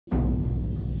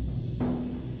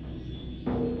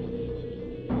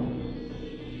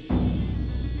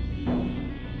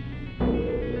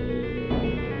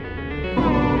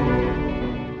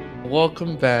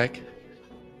welcome back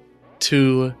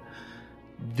to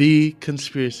the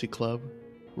Conspiracy Club.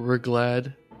 We're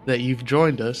glad that you've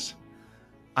joined us.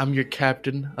 I'm your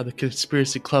captain of the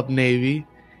Conspiracy Club Navy,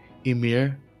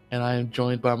 Emir, and I am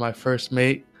joined by my first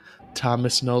mate,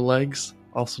 Thomas No Legs,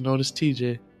 also known as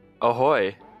TJ.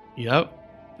 Ahoy. Yep,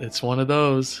 it's one of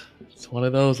those. It's one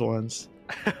of those ones.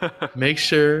 Make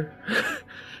sure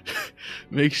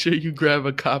you grab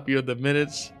a copy of the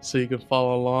minutes so you can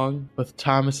follow along with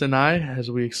Thomas and I as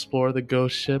we explore the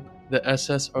ghost ship, the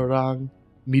SS Orang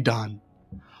Medan.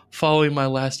 Following my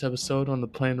last episode on the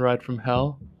plane ride from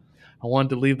hell, I wanted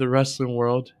to leave the wrestling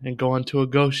world and go onto a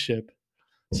ghost ship.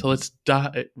 So let's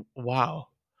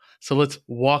So let's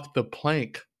walk the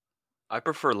plank. I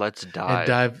prefer let's dive. And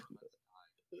dive.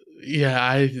 Yeah,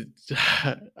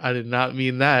 I did not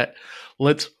mean that.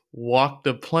 Let's walk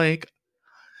the plank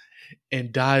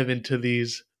and dive into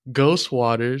these ghost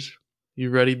waters. You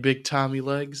ready, Big Tommy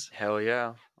Legs? Hell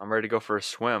yeah. I'm ready to go for a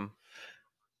swim.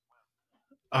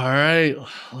 All right,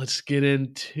 let's get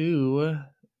into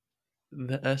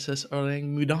the SS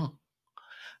Orang Medan.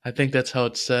 I think that's how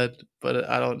it's said, but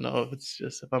I don't know if it's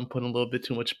just if I'm putting a little bit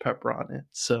too much pepper on it.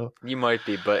 So You might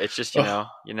be, but it's just,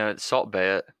 Salt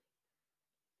Bay it.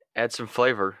 Add some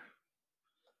flavor.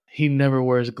 He never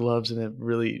wears gloves, and it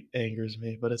really angers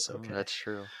me, but it's okay. That's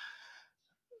true.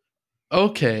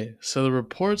 Okay, so the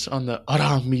reports on the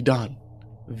Orang Medan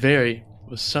vary,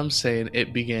 with some saying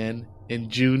it began in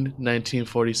June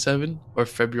 1947 or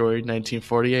February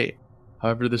 1948.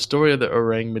 However, the story of the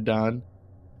Orang Medan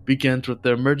begins with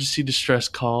the emergency distress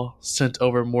call sent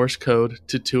over Morse code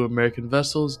to two American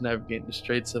vessels navigating the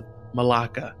Straits of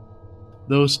Malacca.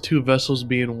 Those two vessels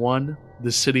being one,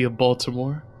 the City of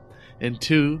Baltimore, and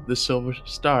two, the Silver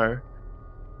Star.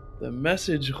 The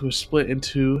message was split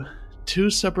into two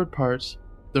separate parts.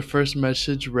 The first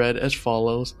message read as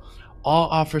follows: all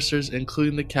officers,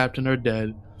 including the captain, are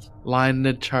dead, lying in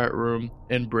the chart room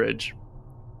and bridge.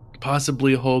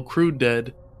 Possibly a whole crew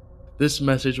dead. This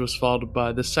message was followed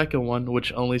by the second one,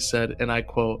 which only said, and I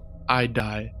quote, "I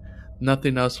die."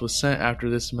 Nothing else was sent after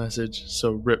this message,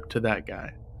 so rip to that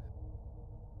guy.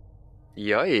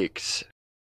 Yikes.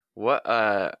 What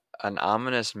an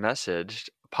ominous message.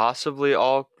 Possibly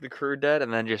all the crew dead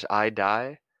and then just I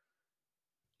die?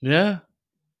 Yeah.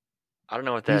 I don't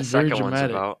know what that second one's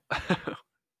about.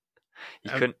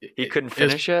 He couldn't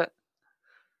finish it?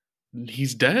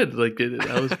 He's dead. Like,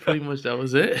 that was pretty much, that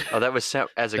was it. Oh, that was sent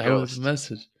as a ghost. That was the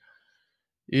message.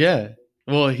 Yeah.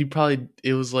 Well,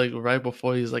 it was like right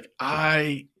before he was like,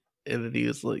 and then he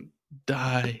was like,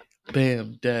 die,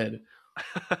 bam, dead.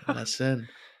 And that's it.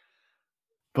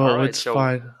 But right, it's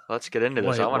fine. Let's get into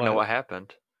this. I want to know what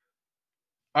happened.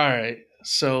 All right.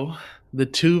 So the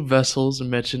two vessels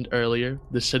mentioned earlier,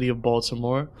 the City of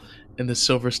Baltimore and the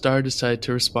Silver Star, decided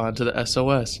to respond to the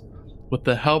SOS. With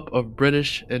the help of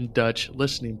British and Dutch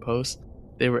listening posts,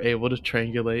 they were able to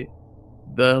triangulate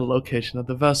the location of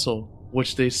the vessel,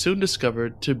 which they soon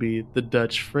discovered to be the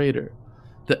Dutch freighter,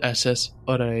 the SS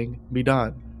Orang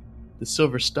Medan. The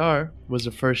Silver Star was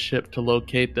the first ship to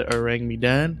locate the Orang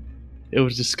Medan. It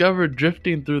was discovered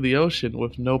drifting through the ocean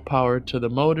with no power to the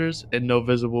motors and no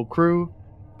visible crew,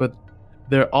 but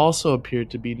there also appeared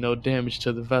to be no damage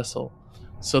to the vessel.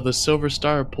 So the Silver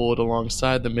Star pulled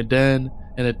alongside the Medan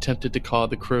and attempted to call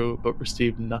the crew, but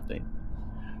received nothing,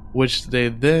 which they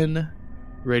then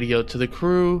radioed to the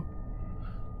crew,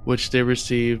 which they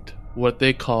received what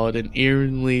they called an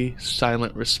eerily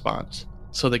silent response.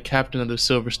 So the captain of the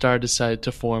Silver Star decided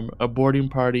to form a boarding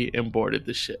party and boarded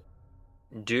the ship.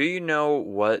 Do you know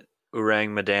what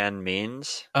Orang Medan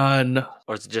means? No.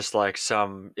 Or is it just like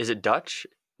is it Dutch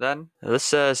then? This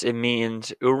says it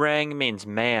means, Orang means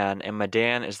man, and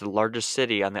Medan is the largest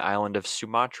city on the island of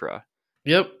Sumatra.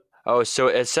 Yep. Oh, so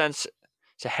hence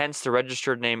the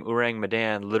registered name Orang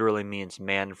Medan literally means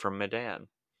man from Medan.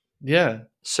 Yeah.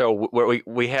 So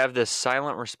we have this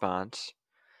silent response,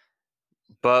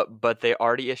 but they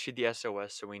already issued the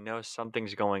SOS, so we know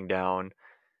something's going down,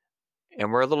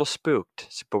 and we're a little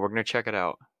spooked, but we're going to check it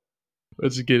out.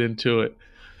 Let's get into it.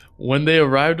 When they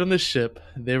arrived on the ship,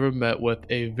 they were met with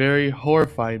a very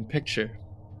horrifying picture.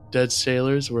 Dead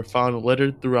sailors were found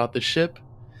littered throughout the ship,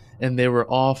 and they were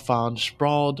all found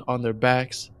sprawled on their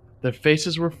backs. Their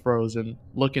faces were frozen,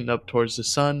 looking up towards the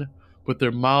sun, with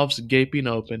their mouths gaping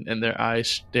open and their eyes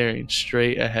staring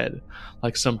straight ahead,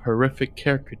 like some horrific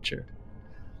caricature.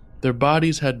 Their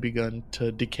bodies had begun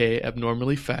to decay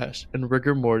abnormally fast, and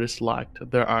rigor mortis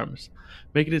locked their arms,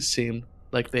 making it seem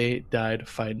like they died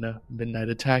fighting a midnight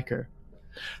attacker.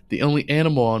 The only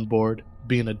animal on board,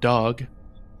 being a dog,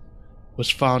 was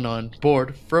found on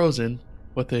board frozen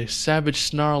with a savage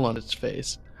snarl on its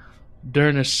face,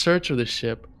 During a search of the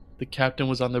ship, the captain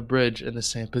was on the bridge in the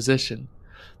same position.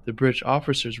 The bridge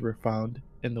officers were found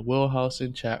in the wheelhouse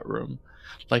and chat room,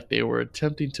 like they were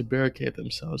attempting to barricade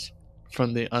themselves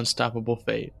from the unstoppable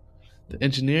fate. The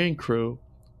engineering crew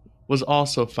was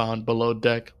also found below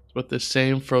deck with the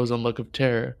same frozen look of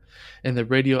terror, and the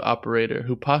radio operator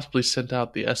who possibly sent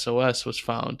out the SOS was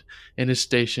found in his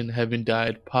station, having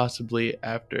died possibly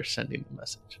after sending the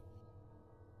message.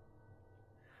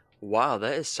 Wow,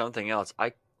 that is something else.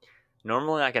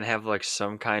 Normally I can have like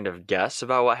some kind of guess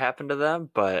about what happened to them,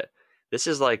 but this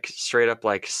is like straight up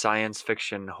like science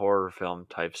fiction horror film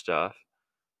type stuff.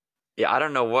 Yeah, I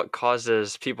don't know what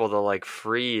causes people to like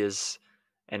freeze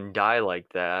and die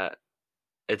like that.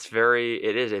 It's very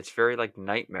like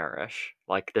nightmarish.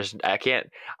 Like I can't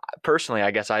personally,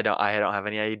 I guess I don't have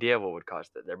any idea what would cause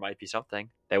that. There might be something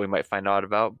that we might find out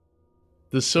about.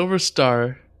 The Silver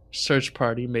Star search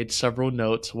party made several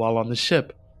notes while on the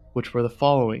ship, which were the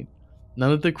following.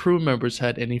 None of the crew members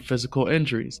had any physical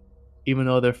injuries, even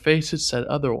though their faces said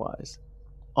otherwise.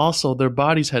 Also, their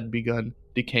bodies had begun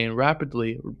decaying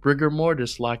rapidly, rigor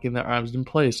mortis locking their arms in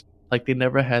place like they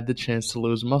never had the chance to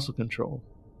lose muscle control.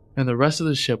 And the rest of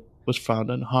the ship was found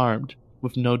unharmed,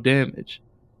 with no damage.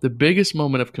 The biggest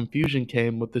moment of confusion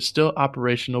came with the still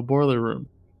operational boiler room.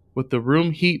 With the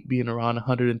room heat being around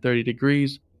 130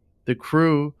 degrees, the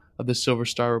crew of the Silver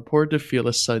Star reported to feel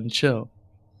a sudden chill.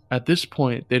 At this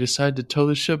point, they decided to tow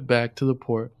the ship back to the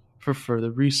port for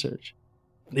further research.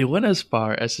 They went as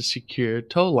far as to secure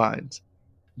tow lines.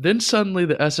 Then suddenly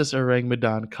the SS Orang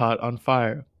Medan caught on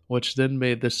fire, which then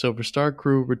made the Silver Star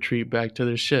crew retreat back to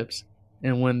their ships.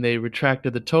 And when they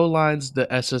retracted the tow lines,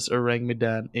 the SS Orang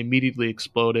Medan immediately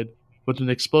exploded, with an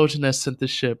explosion that sent the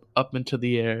ship up into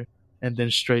the air and then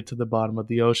straight to the bottom of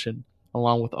the ocean,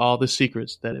 along with all the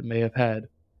secrets that it may have had.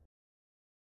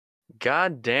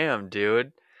 God damn,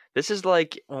 dude. This is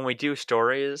like when we do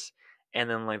stories and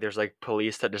then like there's like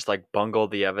police that just like bungle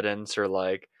the evidence or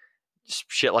like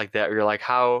shit like that. Where you're like,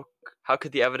 how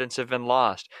could the evidence have been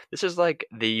lost? This is like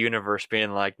the universe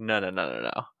being like, no.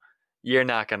 You're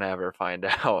not gonna ever find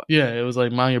out. Yeah, it was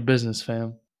like, mind your business,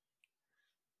 fam.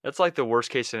 That's like the worst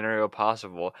case scenario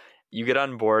possible. You get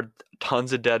on board,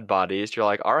 tons of dead bodies. You're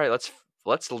like, all right,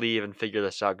 let's leave and figure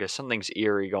this out because something's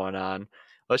eerie going on.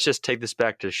 Let's just take this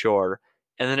back to shore.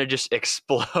 And then it just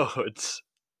explodes.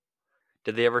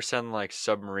 Did they ever send like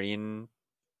submarine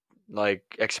like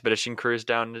expedition crews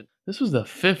down to... This was the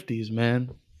 50s,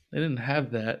 man. They didn't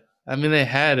have that. I mean, they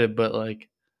had it, but like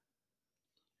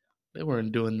they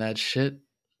weren't doing that shit.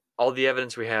 All the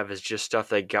evidence we have is just stuff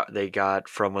they got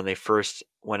from when they first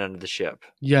went onto the ship.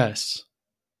 Yes.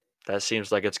 That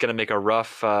seems like it's going to make a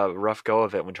rough go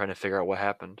of it when trying to figure out what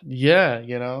happened. Yeah,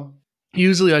 you know.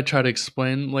 Usually I try to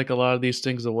explain like a lot of these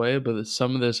things away, but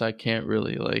some of this I can't even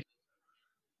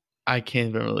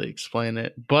really explain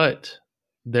it. But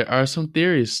there are some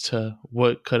theories to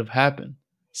what could have happened.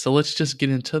 So let's just get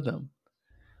into them.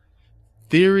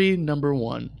 Theory number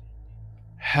 1.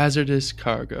 Hazardous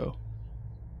cargo.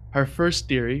 Our first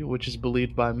theory, which is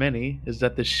believed by many, is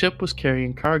that the ship was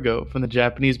carrying cargo from the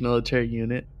Japanese military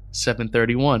unit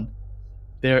 731.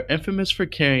 They are infamous for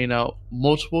carrying out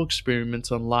multiple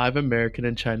experiments on live American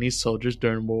and Chinese soldiers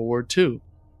during World War II.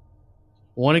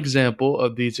 One example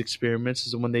of these experiments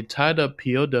is when they tied up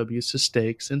POWs to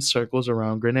stakes in circles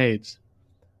around grenades,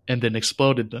 and then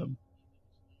exploded them.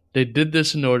 They did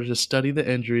this in order to study the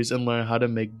injuries and learn how to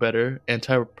make better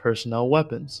anti-personnel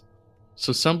weapons.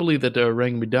 So some believe that the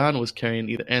Orang Medan was carrying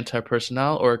either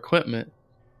anti-personnel or equipment,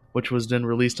 which was then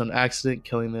released on accident,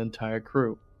 killing the entire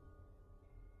crew.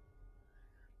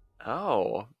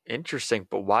 Oh, interesting.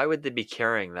 But why would they be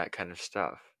carrying that kind of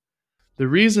stuff? The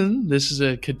reason this is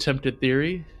a contempted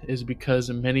theory is because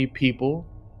many people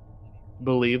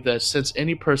believe that since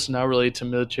any personnel related to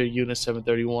military unit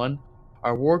 731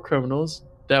 are war criminals,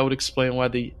 that would explain why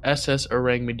the SS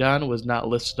Orang Medan was not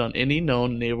listed on any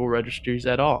known naval registries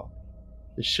at all.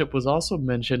 The ship was also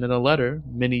mentioned in a letter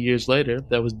many years later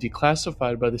that was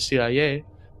declassified by the CIA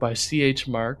by C.H.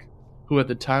 Mark, who at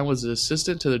the time was the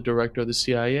assistant to the director of the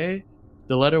CIA.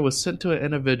 The letter was sent to an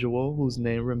individual whose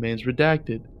name remains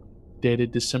redacted,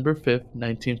 dated December 5,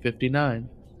 1959.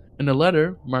 In the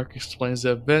letter, Mark explains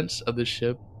the events of the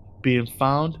ship being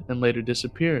found and later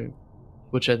disappearing,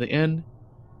 which at the end,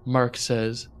 Mark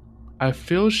says, "I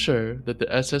feel sure that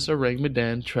the SS Orang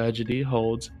Medan tragedy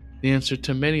holds the answer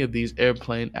to many of these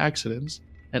airplane accidents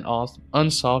and all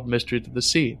unsolved mysteries of the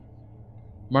sea."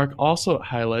 Mark also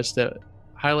highlights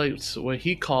what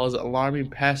he calls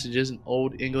alarming passages in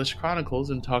Old English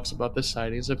chronicles and talks about the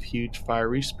sightings of huge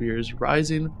fiery spears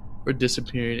rising or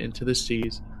disappearing into the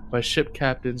seas by ship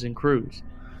captains and crews.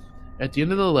 At the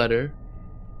end of the letter,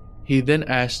 he then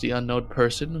asked the unknown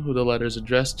person who the letter is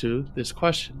addressed to this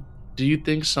question: do you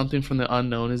think something from the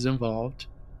unknown is involved?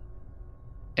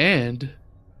 And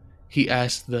he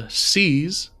asked the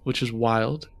seas, which is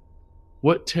wild,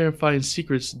 what terrifying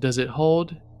secrets does it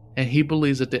hold? And he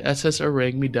believes that the SS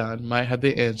Orang Medan might have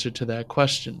the answer to that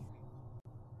question.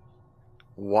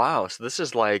 Wow, so this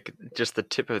is like just the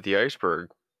tip of the iceberg,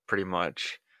 pretty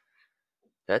much.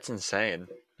 That's insane.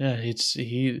 Yeah,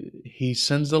 he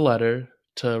sends the letter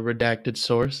to a redacted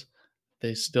source.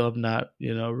 They still have not,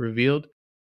 revealed.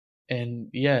 And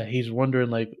yeah, he's wondering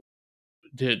like,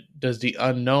 does the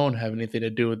unknown have anything to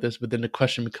do with this? But then the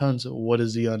question becomes, what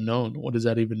is the unknown? What does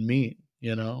that even mean?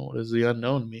 What does the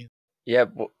unknown mean? Yeah,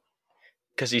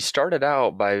 because he started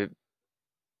out by,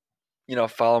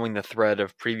 following the thread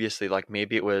of previously, like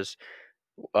maybe it was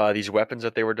these weapons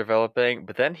that they were developing,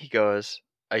 but then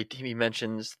he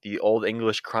mentions the Old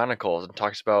English Chronicles and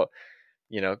talks about,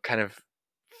 kind of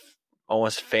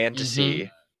almost Mm-hmm.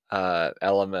 fantasy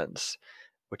elements,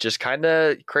 which is kind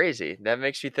of crazy. That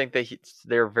makes you think that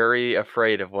they're very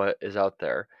afraid of what is out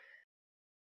there.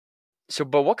 So,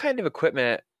 but what kind of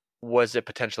equipment was it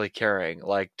potentially carrying?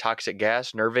 Like toxic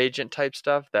gas, nerve agent type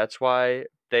stuff? That's why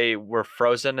they were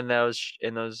frozen in those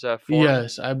forms.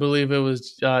 Yes, I believe it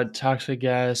was toxic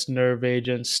gas, nerve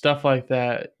agents, stuff like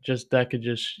that. Just that could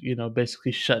just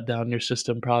basically shut down your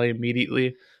system probably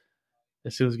immediately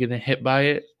as soon as getting hit by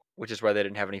it. Which is why they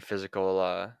didn't have any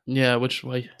physical Yeah, which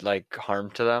way? like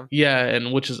harm to them. Yeah,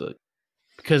 and which is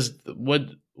because what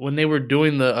when they were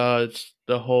doing the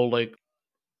whole like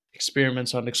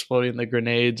experiments on exploding the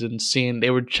grenades and seeing they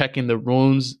were checking the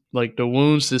wounds, like the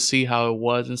wounds to see how it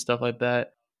was and stuff like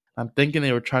that. I'm thinking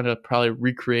they were trying to probably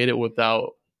recreate it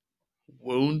without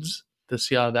wounds to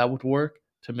see how that would work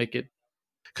to make it,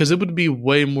 because it would be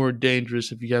way more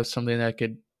dangerous if you have something that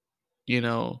could, you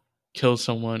know, kill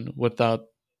someone without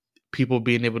people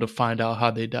being able to find out how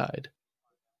they died.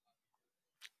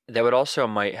 That would also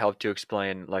might help to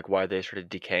explain like why they started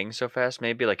decaying so fast.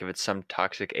 Maybe like if it's some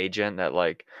toxic agent that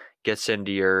like gets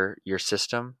into your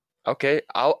system. Okay,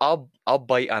 I'll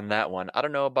bite on that one. I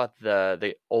don't know about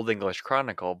the Old English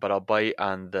Chronicle, but I'll bite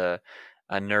on the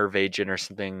a nerve agent or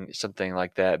something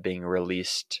like that being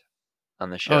released on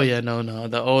the Oh ship. yeah, no,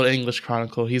 the old English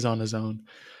Chronicle, he's on his own.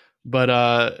 But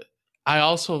I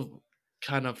also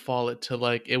kind of fall it to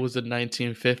like it was the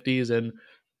 1950s and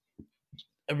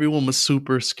everyone was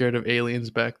super scared of aliens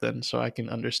back then, so I can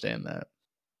understand that.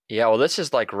 Yeah, well, this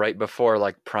is like right before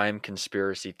like prime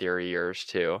conspiracy theory years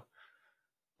too,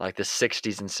 like the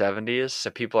 60s and 70s. So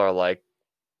people are like,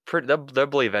 they'll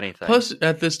believe anything. Plus,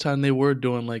 at this time, they were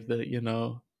doing like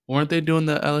weren't they doing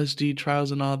the LSD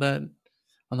trials and all that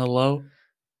on the low?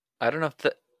 I don't know if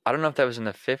that I don't know if that was in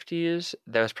the 50s.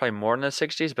 That was probably more in the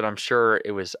 60s, but I'm sure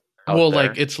it was out Well,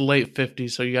 like there. it's late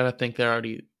 50s, so you got to think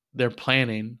they're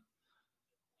planning.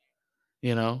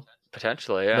 You know,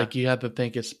 Potentially, yeah. like you have to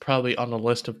think it's probably on the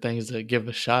list of things to give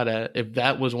a shot at. If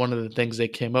that was one of the things they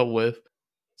came up with,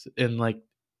 and like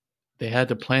they had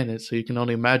to plan it, so you can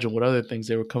only imagine what other things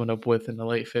they were coming up with in the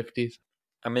late 50s.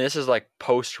 I mean, this is like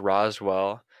post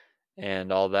Roswell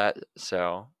and all that,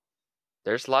 so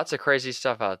there's lots of crazy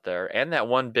stuff out there. And that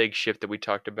one big ship that we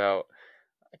talked about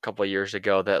a couple of years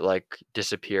ago that like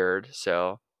disappeared.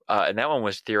 So, and that one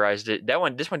was theorized.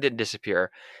 This one didn't disappear,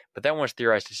 but that one was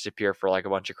theorized to disappear for like a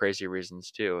bunch of crazy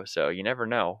reasons too. So you never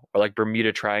know, or like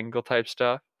Bermuda Triangle type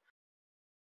stuff.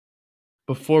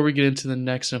 Before we get into the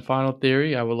next and final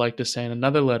theory, I would like to send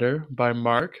another letter by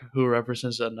Mark, who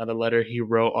references another letter he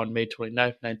wrote on May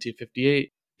 29th,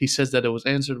 1958. He says that it was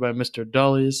answered by Mr.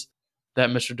 Dulles, that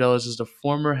Mr. Dulles is the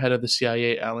former head of the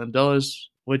CIA, Alan Dulles,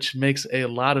 which makes a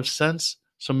lot of sense.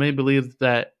 So many believe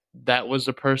that that was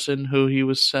the person who he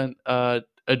was sent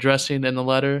addressing in the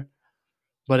letter,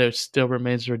 but it still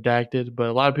remains redacted. But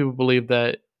a lot of people believe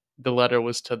that the letter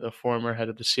was to the former head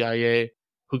of the CIA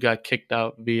who got kicked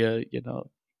out via,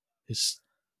 his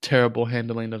terrible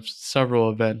handling of several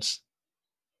events.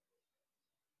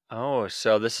 Oh,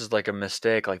 so this is like a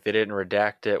mistake. Like they didn't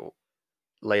redact it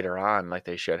later on, like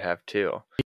they should have too.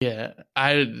 Yeah,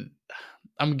 I'm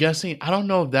guessing. I don't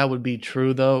know if that would be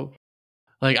true though.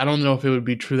 Like, I don't know if it would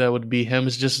be true that would be him.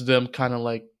 It's just them kind of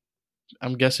like.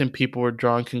 I'm guessing people were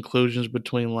drawing conclusions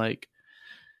between like,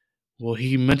 well,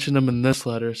 he mentioned them in this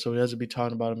letter, so he has to be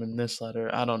talking about him in this letter.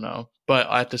 I don't know, but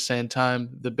at the same time,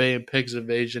 the Bay and Pigs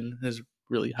invasion is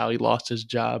really how he lost his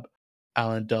job,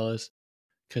 Alan Dulles,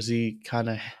 because he kind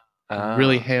of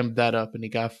really Ah, hammed that up and he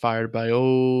got fired by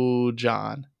old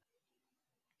John.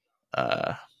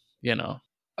 Uh, you know.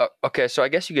 okay. So I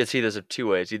guess you could see this of two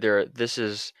ways. Either this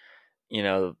is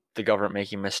the government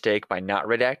making a mistake by not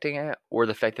redacting it, or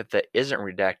the fact that that isn't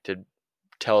redacted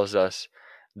tells us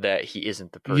that he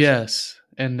isn't the person. Yes,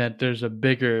 and that there's a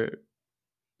bigger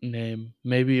name.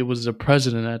 Maybe it was the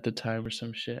president at the time or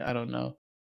some shit. I don't know.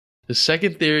 The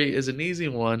second theory is an easy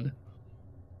one,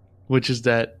 which is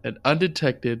that an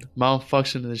undetected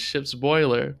malfunction in the ship's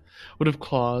boiler would have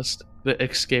caused the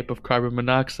escape of carbon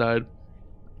monoxide,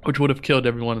 which would have killed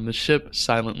everyone in the ship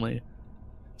silently.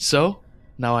 So,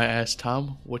 now I ask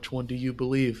Tom, which one do you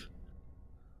believe?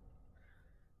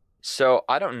 So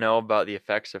I don't know about the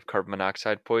effects of carbon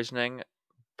monoxide poisoning,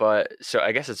 but so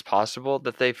I guess it's possible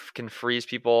that they can freeze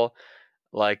people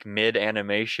like mid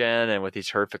animation and with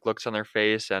these horrific looks on their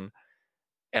face and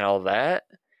all that.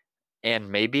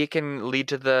 And maybe it can lead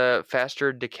to the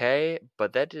faster decay,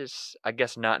 but that is, I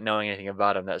guess, not knowing anything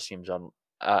about him, that seems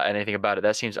anything about it,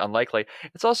 that seems unlikely.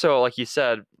 It's also, like you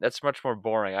said, that's much more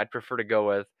boring. I'd prefer to go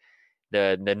with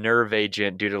the nerve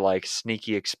agent due to like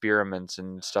sneaky experiments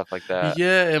and stuff like that.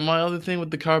 Yeah, and my other thing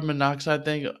with the carbon monoxide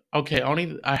thing, okay,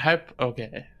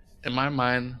 in my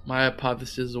mind, my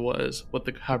hypothesis was what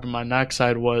the carbon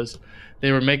monoxide was.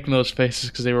 They were making those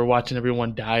faces because they were watching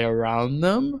everyone die around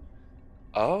them.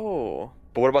 Oh,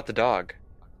 but what about the dog?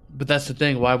 But that's the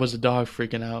thing. Why was the dog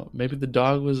freaking out? Maybe the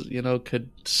dog was, could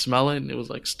smell it and it was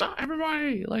like, stop,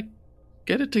 everybody, like,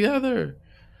 get it together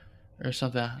or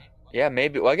something. Yeah,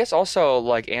 maybe. Well, I guess also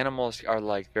like animals are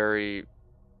like very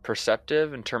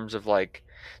perceptive in terms of like,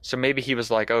 so maybe he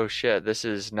was like, oh shit, this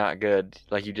is not good,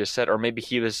 like you just said, or maybe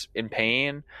he was in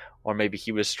pain, or maybe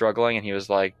he was struggling and he was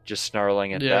like just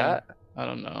snarling at that. I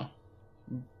don't know.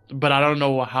 But I don't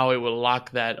know how it would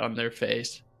lock that on their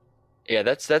face. Yeah,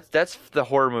 that's the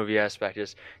horror movie aspect.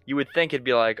 Is you would think it'd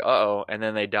be like, uh-oh, and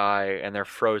then they die and they're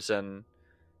frozen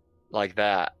like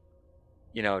that.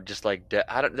 Just like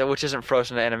which isn't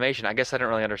frozen to animation. I guess I don't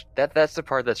really understand that. That's the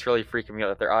part that's really freaking me out.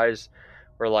 That their eyes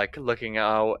were like looking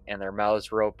out and their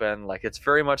mouths were open. Like it's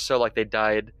very much so like they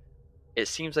died. It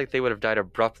seems like they would have died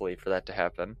abruptly for that to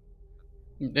happen.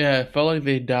 Yeah, it felt like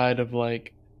they died of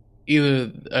like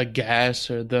either a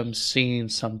gas or them seeing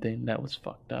something that was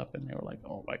fucked up, and they were like,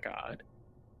 "Oh my god."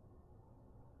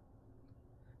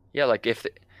 Yeah, like if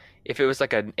it was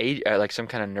like like some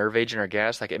kind of nerve agent or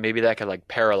gas, like maybe that could like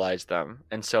paralyze them,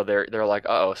 and so they're like,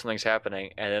 "Uh-oh, something's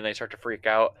happening," and then they start to freak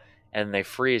out and they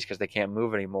freeze because they can't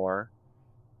move anymore,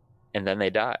 and then they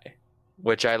die.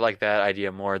 Which I like that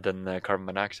idea more than the carbon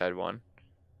monoxide one.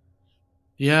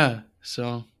 Yeah,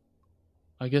 so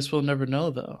I guess we'll never know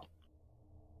though.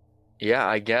 Yeah,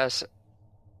 I guess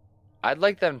I'd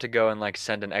like them to go and like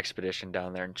send an expedition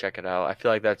down there and check it out. I feel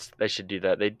like they should do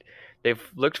that.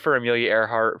 They've looked for Amelia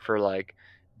Earhart for like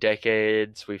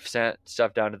decades. We've sent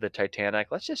stuff down to the Titanic.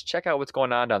 Let's just check out what's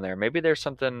going on down there. Maybe there's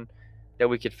something that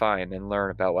we could find and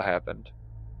learn about what happened.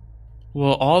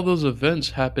 Well, all those events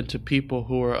happened to people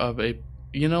who are of a.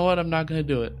 You know what? I'm not gonna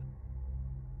do it.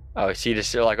 Oh, so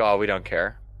you're like, oh, we don't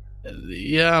care.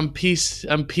 Yeah, I'm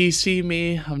PC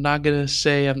me. I'm not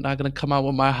gonna come out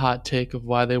with my hot take of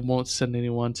why they won't send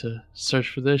anyone to search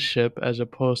for this ship as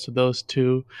opposed to those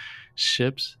two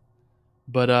ships.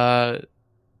 But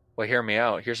well, hear me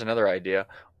out. Here's another idea.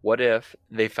 What if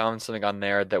they found something on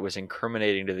there that was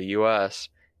incriminating to the US,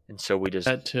 and so we just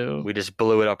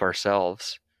blew it up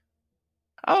ourselves?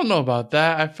 I don't know about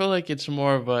that. I feel like it's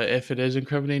more of a, if it is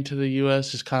incriminating to the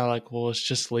US, it's kind of like, well, let's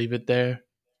just leave it there.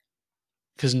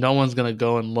 Because no one's going to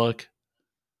go and look.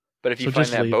 But if you find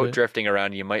that boat drifting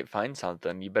around, you might find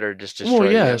something. You better just destroy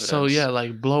the evidence. So yeah,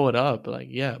 like blow it up. Like,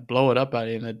 yeah, blow it up at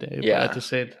the end of the day. Yeah. But at the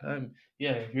same time,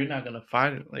 yeah, if you're not going to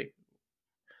find it, like,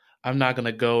 I'm not going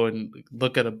to go and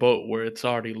look at a boat where it's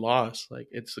already lost. Like,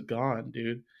 it's gone,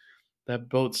 dude. That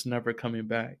boat's never coming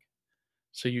back.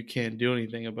 So you can't do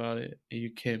anything about it. And you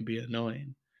can't be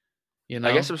annoying.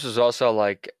 I guess this was also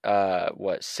like,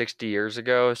 60 years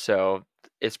ago? So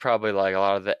it's probably like a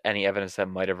lot of any evidence that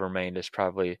might have remained is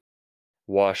probably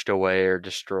washed away or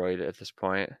destroyed at this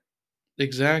point.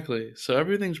 Exactly. So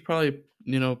everything's probably,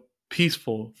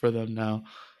 peaceful for them now.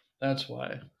 That's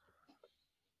why.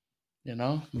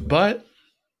 But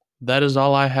that is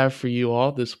all I have for you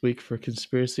all this week for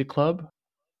Conspiracy Club.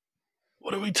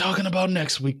 What are we talking about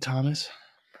next week, Thomas?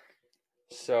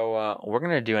 So we're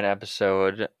going to do an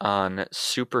episode on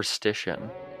superstition.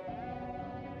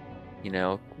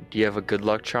 Do you have a good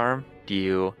luck charm? Do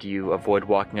you avoid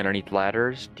walking underneath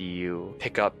ladders? Do you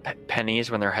pick up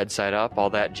pennies when they're head side up? All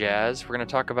that jazz. We're going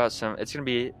to talk about it's going to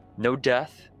be no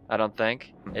death, I don't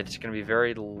think. It's going to be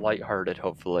very lighthearted,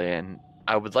 hopefully. And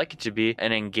I would like it to be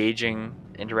an engaging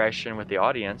interaction with the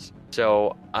audience.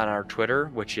 So on our Twitter,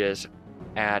 which is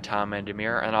at Tom and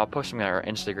Demir, and I'll post something on our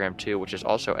Instagram too, which is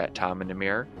also at Tom and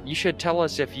Demir. You should tell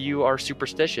us if you are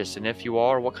superstitious, and if you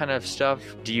are, what kind of stuff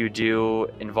do you do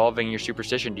involving your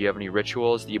superstition? Do you have any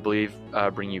rituals that you believe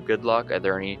bring you good luck? Are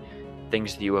there any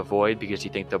things that you avoid because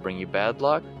you think they'll bring you bad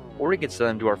luck? Or you can send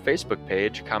them to our Facebook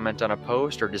page, comment on a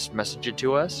post, or just message it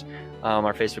to us.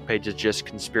 Our Facebook page is just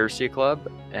Conspiracy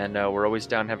Club, and we're always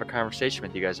down to have a conversation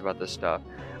with you guys about this stuff.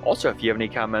 Also, if you have any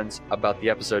comments about the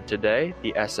episode today,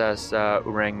 the SS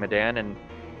Orang Medan and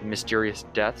the mysterious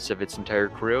deaths of its entire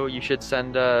crew, you should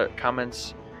send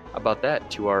comments about that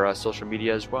to our social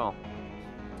media as well.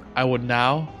 I would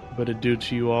now bid adieu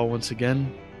to you all once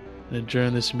again and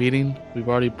adjourn this meeting. We've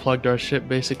already plugged our shit,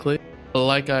 basically. But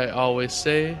like I always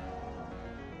say,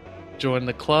 join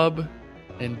the club,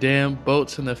 and damn,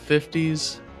 boats in the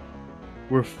 50s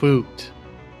were fooked.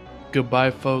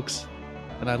 Goodbye, folks,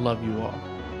 and I love you all.